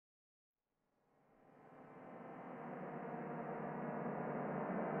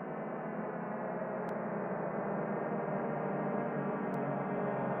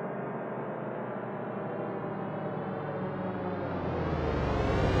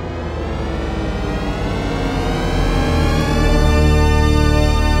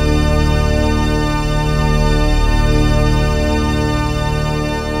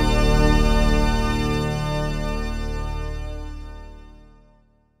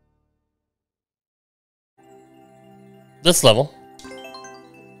this level.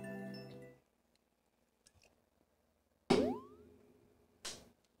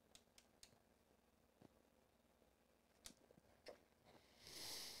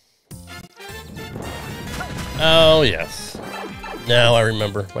 Oh, yes. Now I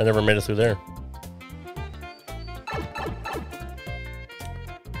remember. I never made it through there.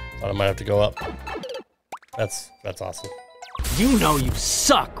 Thought I might have to go up. That's awesome. You know you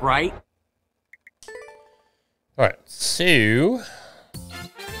suck, right? Alright, so...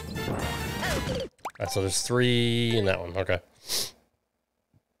 Alright, so there's 3 in that one. Okay.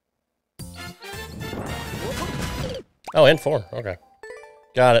 Oh, and 4. Okay.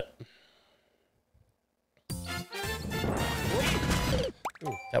 Got it.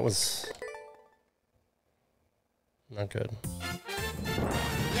 Ooh, that was not good.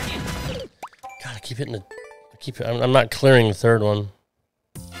 God, I keep hitting the... I'm not clearing the 3rd one.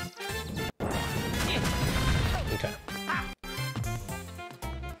 Okay.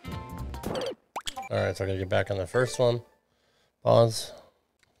 Alright, so I gotta get back on the 1st one. Pause.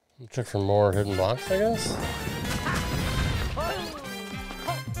 Check for more hidden blocks, I guess.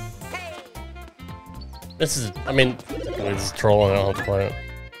 This is, I mean, this is trolling. I don't have to play it.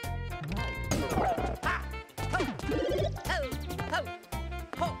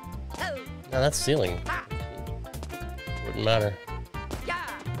 Now that's ceiling. Wouldn't matter.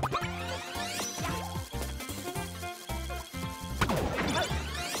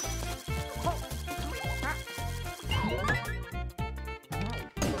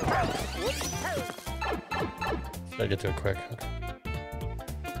 Gotta get to it quick. Okay.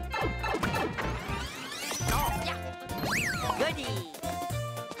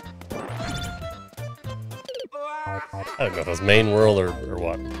 I don't know if it was main world or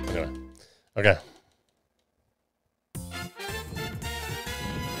what. Okay.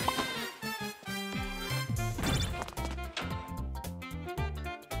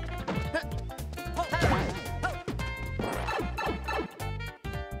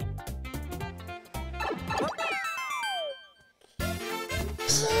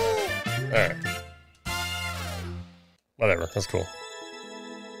 Alright. Whatever, that's cool.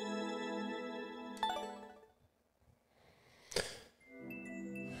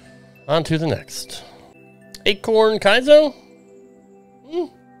 On to the next. Acorn Kaizo?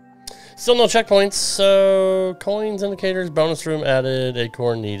 Still no checkpoints, so coins, indicators, bonus room added,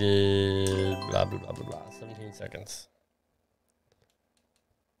 acorn needed, blah, blah, blah, blah, blah. 17 seconds.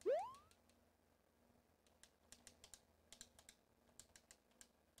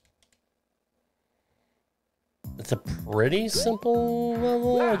 It's a pretty simple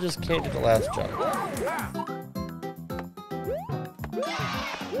level, I just can't get the last jump.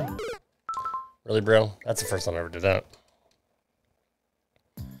 Really, bro? That's the first time I ever did that.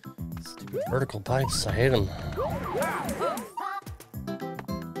 Stupid vertical pipes, I hate them.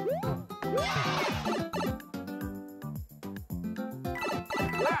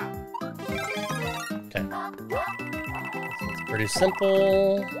 Okay. This one's pretty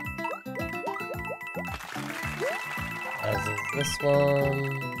simple. As is this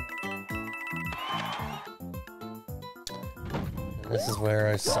one. And this is where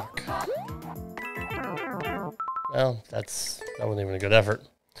I suck. Well, that wasn't even a good effort.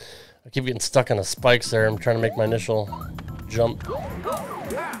 I keep getting stuck on the spikes there. I'm trying to make my initial jump.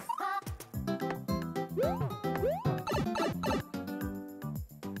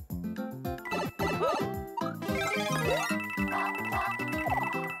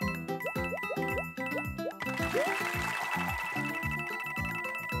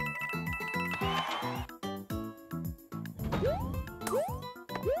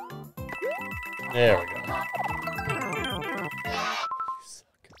 There we go.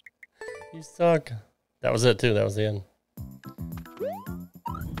 You suck. That was it too. That was the end.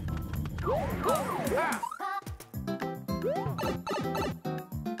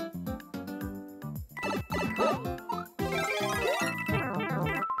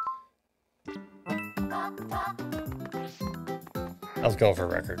 I was going for a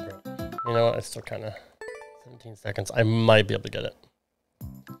record, but you know what? I still kind of 17 seconds. I might be able to get it.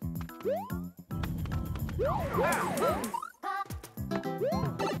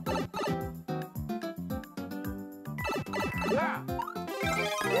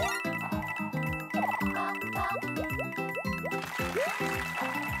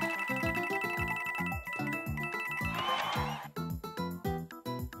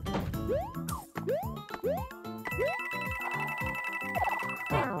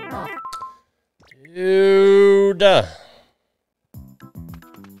 Dude.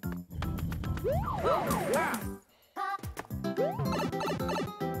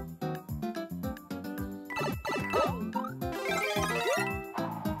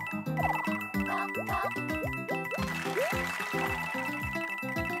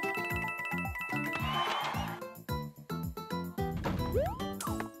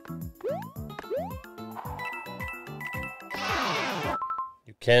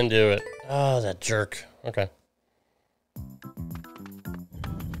 Can do it. Oh, that jerk. Okay.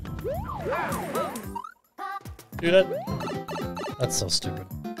 Do that. That's so stupid.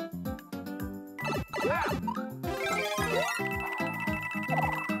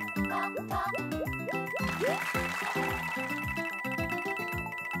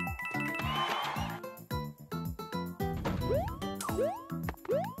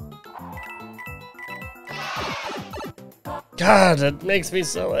 God, that makes me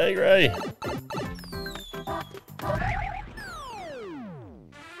so angry.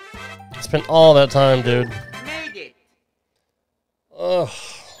 Spent all that time, dude. Made it. Ugh.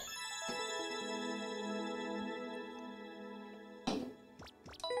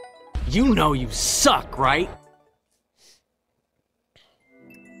 You know you suck, right?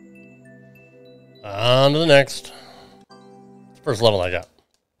 On to the next. First level I got.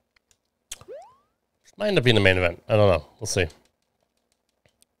 Might end up being the main event. I don't know. We'll see.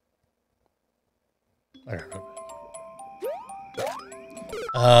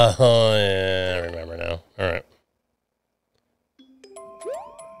 Oh, yeah, I remember now. All right.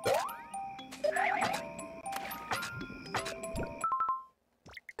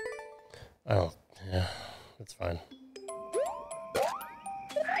 Oh, yeah, that's fine.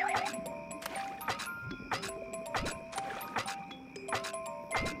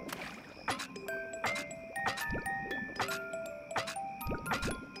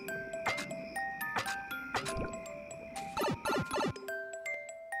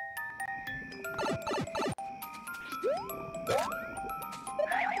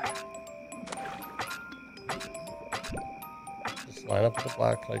 Just line up the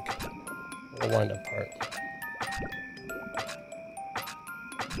black like the wind up part.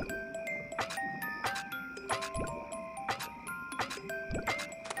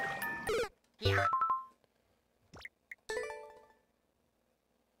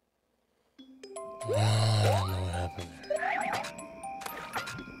 I don't know what happened there.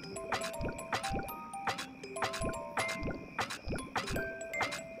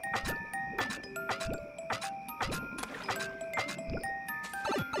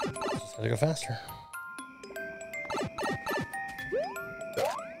 Just gotta go faster.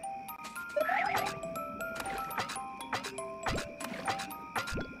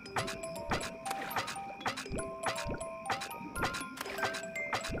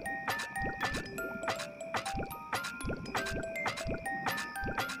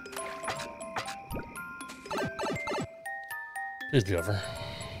 Please be over.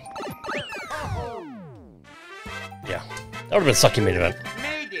 Yeah, that would have been a sucky main event.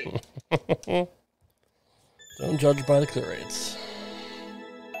 Made it. Don't judge by the clear rates.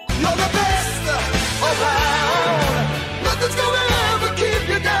 You're the best around. Nothing's gonna ever keep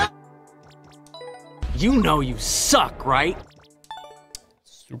you down. You know you suck, right?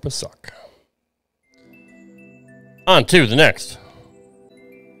 Super suck. On to the next.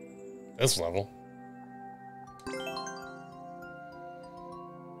 This level.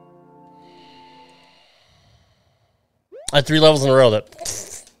 I had 3 levels in a row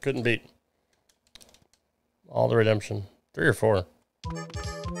that couldn't beat. All the redemption. 3 or 4.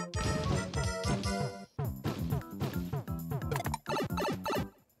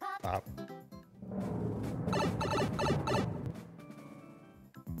 Pop.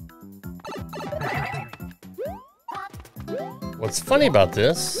 What's funny about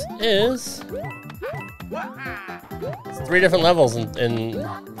this is it's 3 different levels in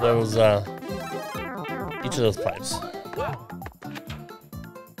those each of those pipes.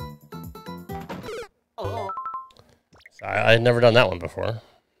 I had never done that one before.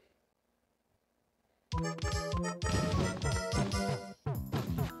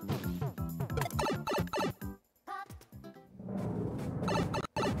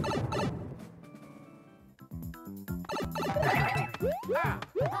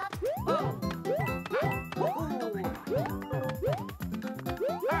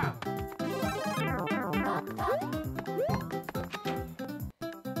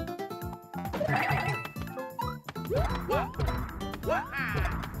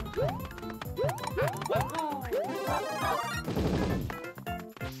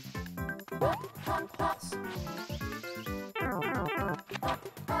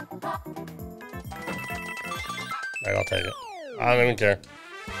 Alright, I'll take it. I don't even care.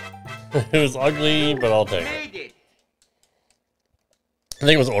 It was ugly, but I'll take it. I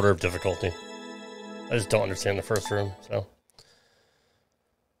think it was order of difficulty. I just don't understand the first room, so.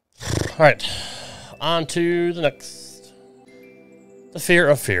 Alright. On to the next. The Fear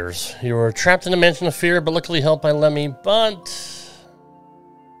of Fears. You were trapped in a mansion of fear, but luckily helped by Lemmy, but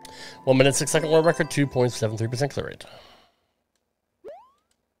 1 minute, 6 second world record, 2.73% clear rate.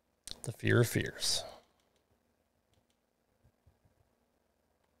 The fear of fears.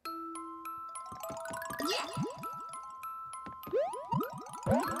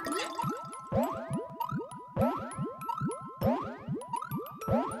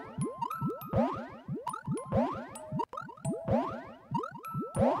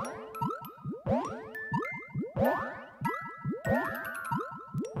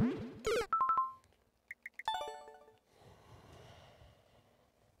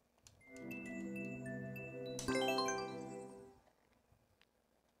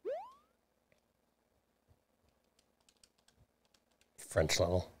 French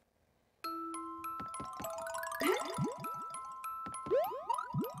level.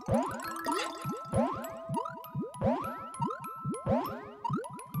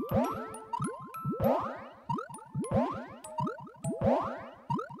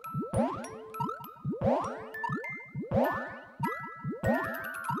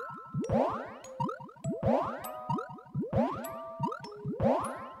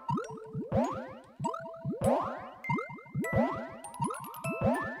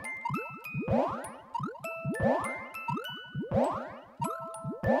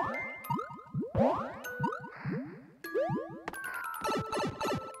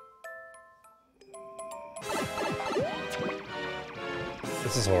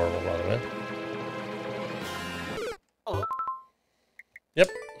 This is horrible, by the way. Yep.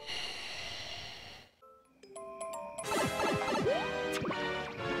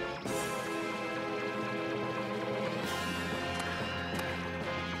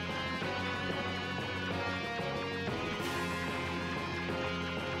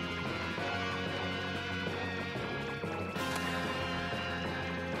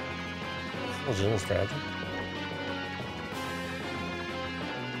 Legitimate strategy.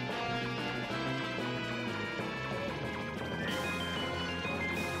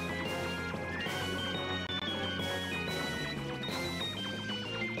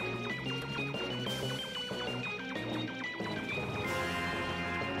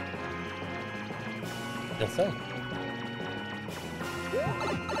 Guess so.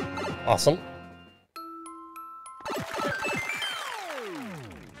 Awesome.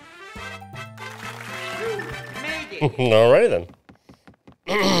 Alrighty then.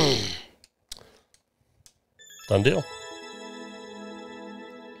 Done deal.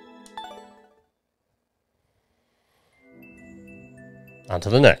 On to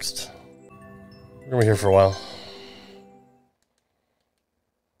the next. We're gonna be here for a while.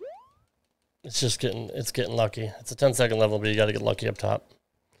 It's getting lucky. It's a 10-second level, but you gotta get lucky up top.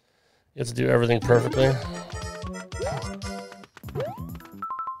 You have to do everything perfectly,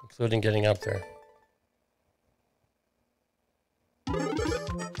 including getting up there.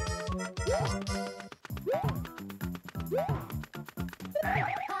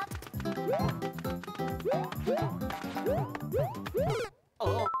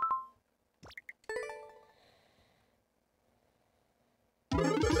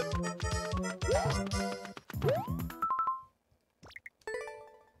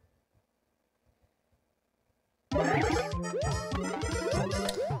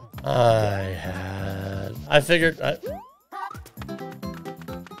 I figured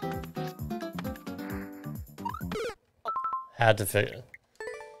had to figure.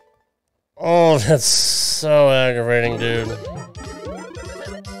 Oh, that's so aggravating, dude.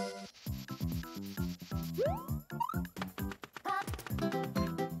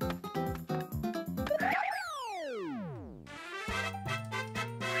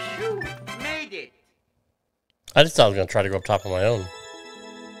 Made it. I just thought I was gonna try to go up top on my own.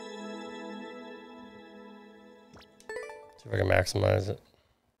 See if I can maximize it.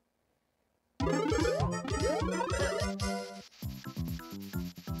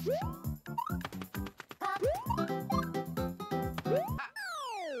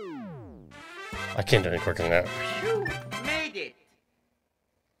 I can't do any quicker than that. Made it.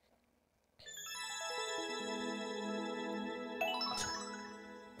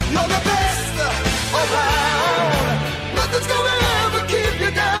 You're the best around. Nothing's gonna ever keep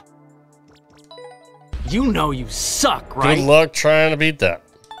you down. You know you suck, right? Good luck trying to beat that.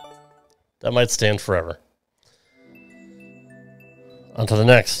 That might stand forever. On to the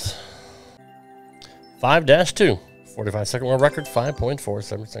next. 5-2. 45-second world record,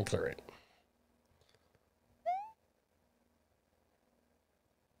 5.47% clear rate.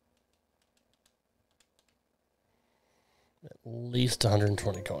 At least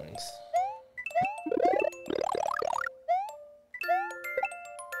 120 coins.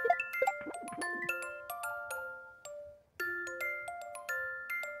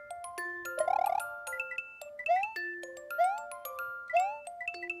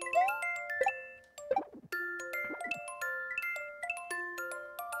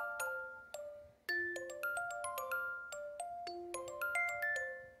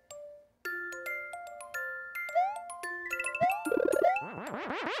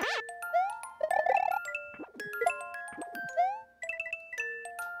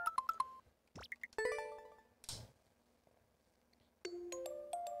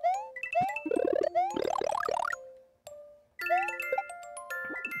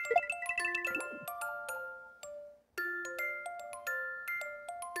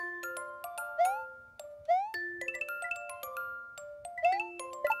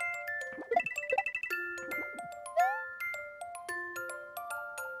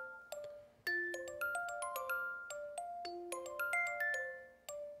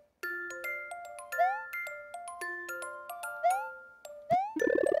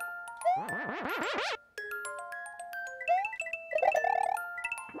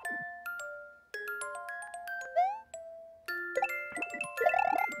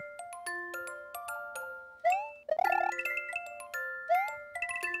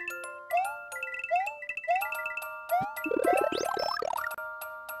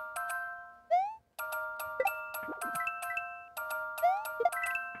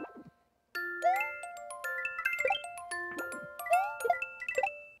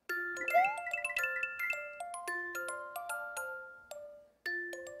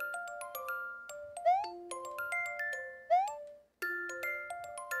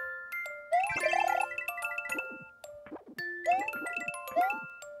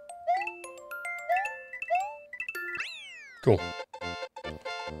 Cool.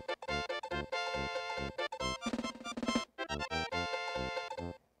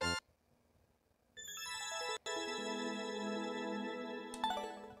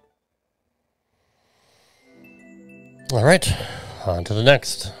 All right, on to the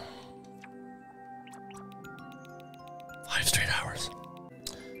next. 5 straight hours.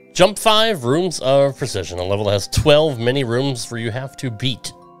 Jump 5, Rooms of Precision. A level that has 12 mini rooms where you have to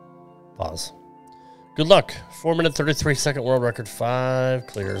beat. Pause. Good luck. 4-minute, 33-second world record. 5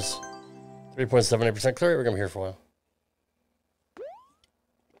 clears. 3.78% clear. We're going to be here for a while.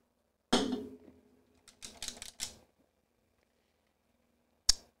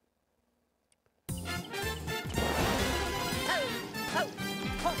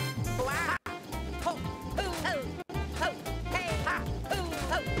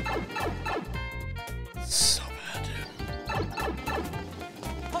 So bad, dude.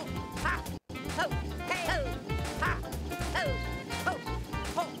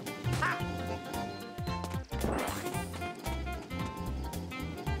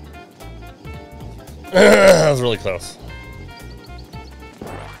 That was really close.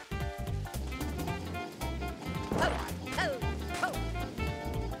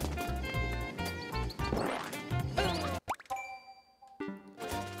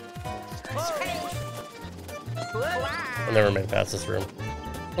 I never made it past this room.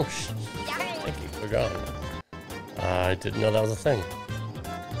 Oh, shit. Thank you for going. I didn't know that was a thing.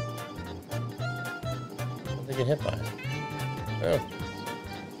 What did they get hit by? Oh.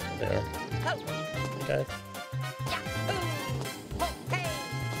 There they are. Okay. Okay.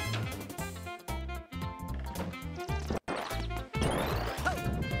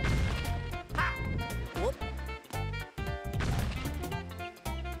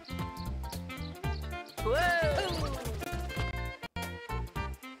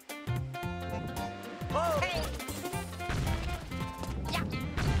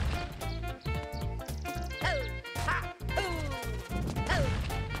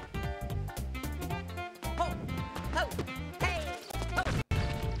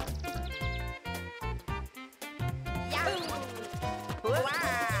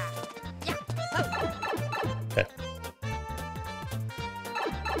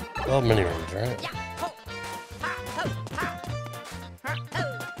 12 mini rooms, right?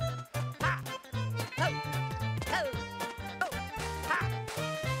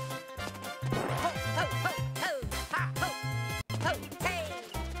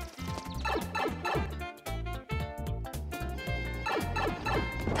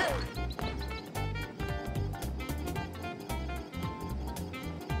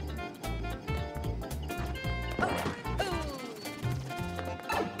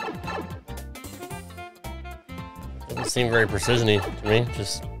 Doesn't seem very precisiony to me.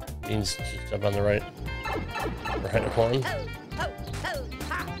 Just means just jump on the right one.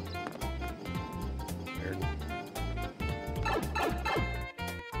 Weird.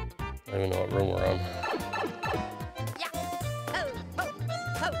 I don't even know what room we're on.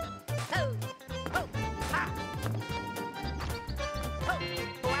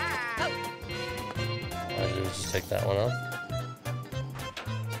 All I do is just take that one off.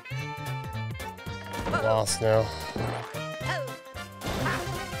 Lost now.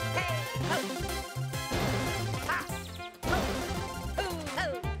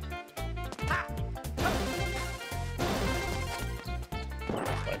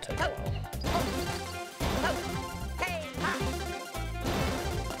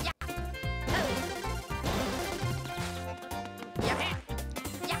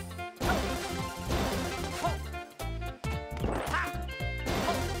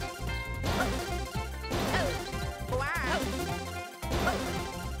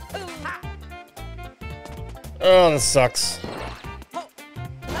 Oh, this sucks.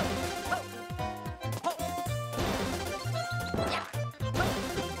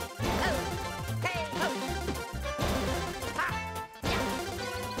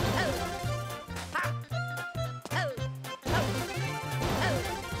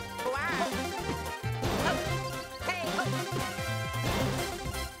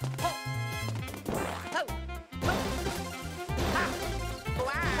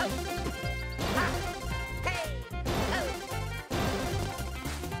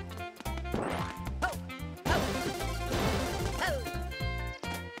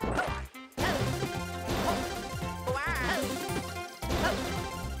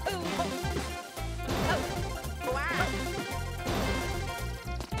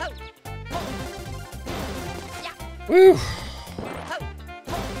 Woo!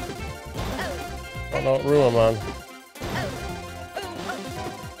 Oh, don't ruin man.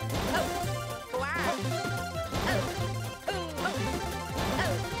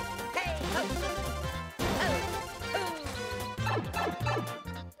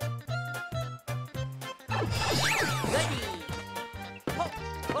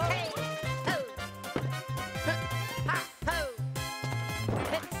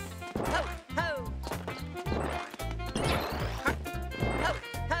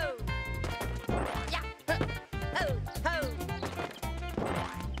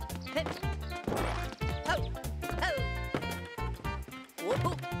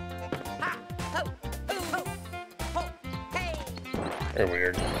 They're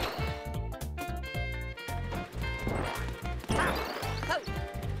weird. Dude,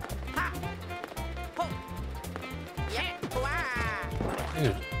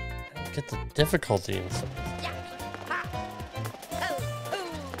 I don't get the difficulty in some.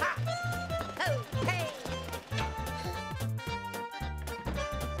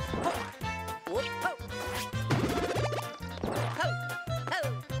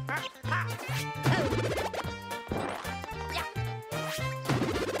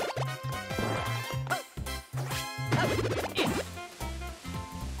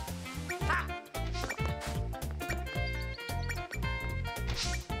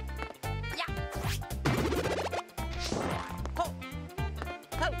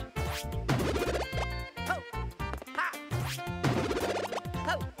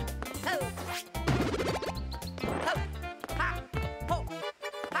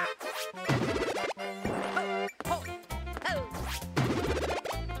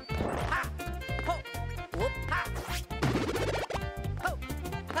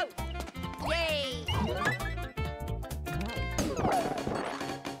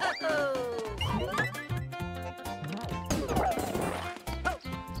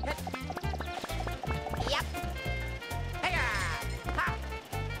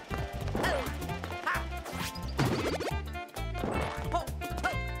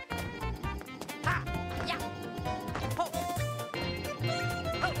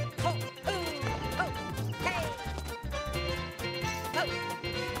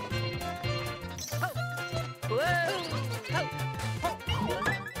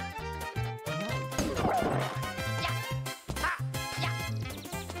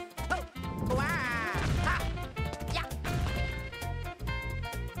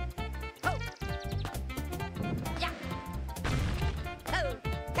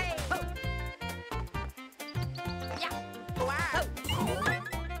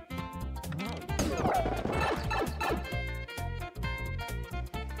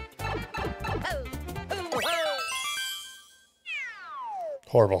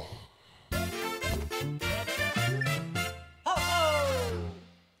 Horrible.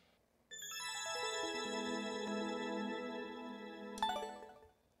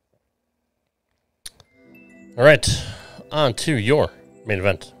 All right, on to your main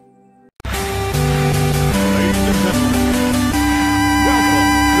event. Ladies and gentlemen,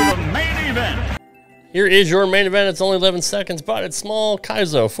 welcome to the main event. Here is your main event. It's only 11 seconds, but it's small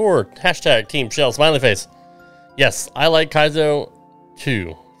Kaizo for hashtag Team Shell smiley face. Yes, I like Kaizo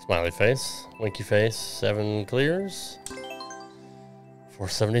too. Smiley face, winky face, 7 clears,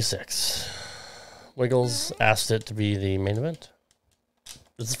 476. Wiggles asked it to be the main event.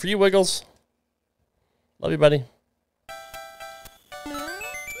 This is for you, Wiggles. Love you, buddy.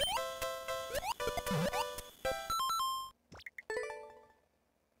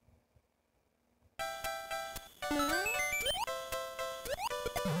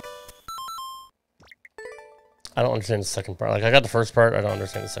 I don't understand the second part. Like, I got the first part, I don't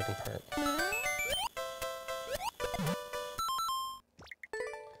understand the second part.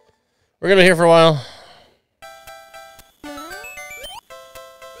 We're gonna be here for a while.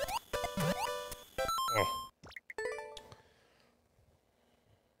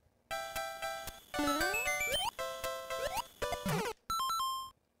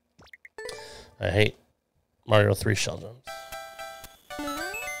 I hate Mario 3 shell jumps.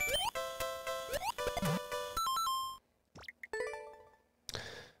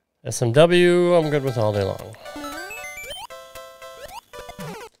 SMW, I'm good with all day long.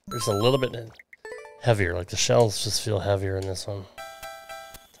 There's a little bit heavier, like the shells just feel heavier in this one.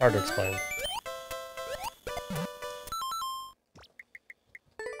 It's hard to explain.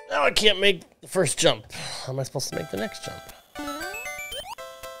 Now I can't make the first jump. How am I supposed to make the next jump?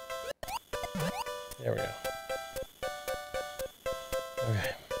 There we go.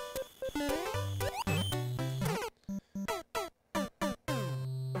 Okay.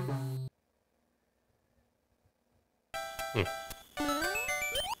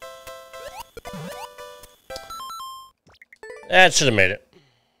 That should have made it.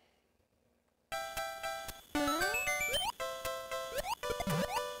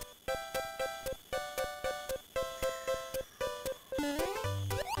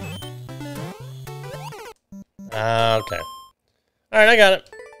 Okay. All right, I got it.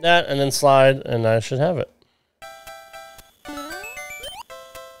 That, and then slide, and I should have it.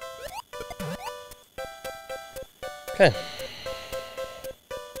 Okay.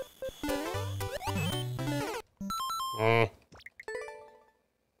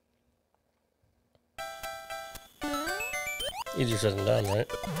 Easier said than done, right?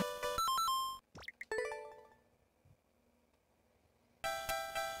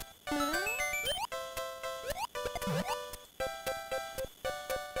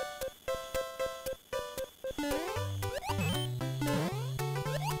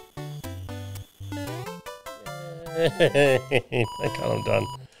 Thank God I'm done.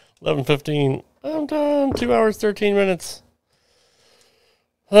 11:15. I'm done. 2 hours, 13 minutes.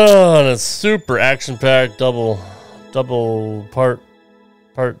 Oh, and it's super action-packed, double part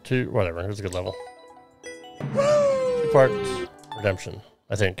 2, whatever. It was a good level. 2-part redemption,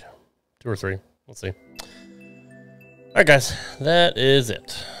 I think. 2 or 3. We'll see. All right, guys, that is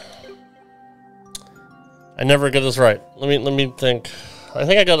it. I never get this right. Let me think. I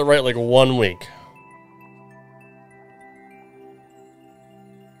think I got it right like 1 week.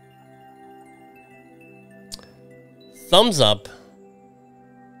 Thumbs up,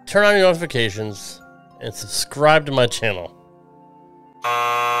 turn on your notifications, and subscribe to my channel.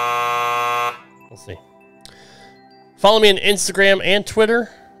 We'll see. Follow me on Instagram and Twitter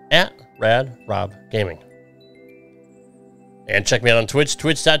at RadRobGaming. And check me out on Twitch,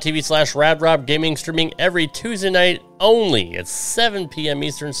 twitch.tv/RadRobGaming, streaming every Tuesday night only at 7 p.m.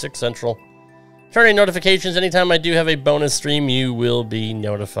 Eastern, 6 Central. Turn on notifications anytime I do have a bonus stream, you will be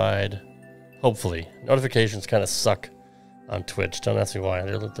notified. Hopefully. Notifications kind of suck on Twitch. Don't ask me why.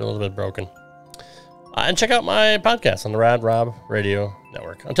 They're a little bit broken. And check out my podcast on the Rad Rob Radio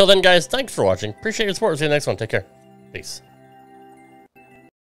Network. Until then, guys, thanks for watching. Appreciate your support. We'll see you in the next one. Take care. Peace.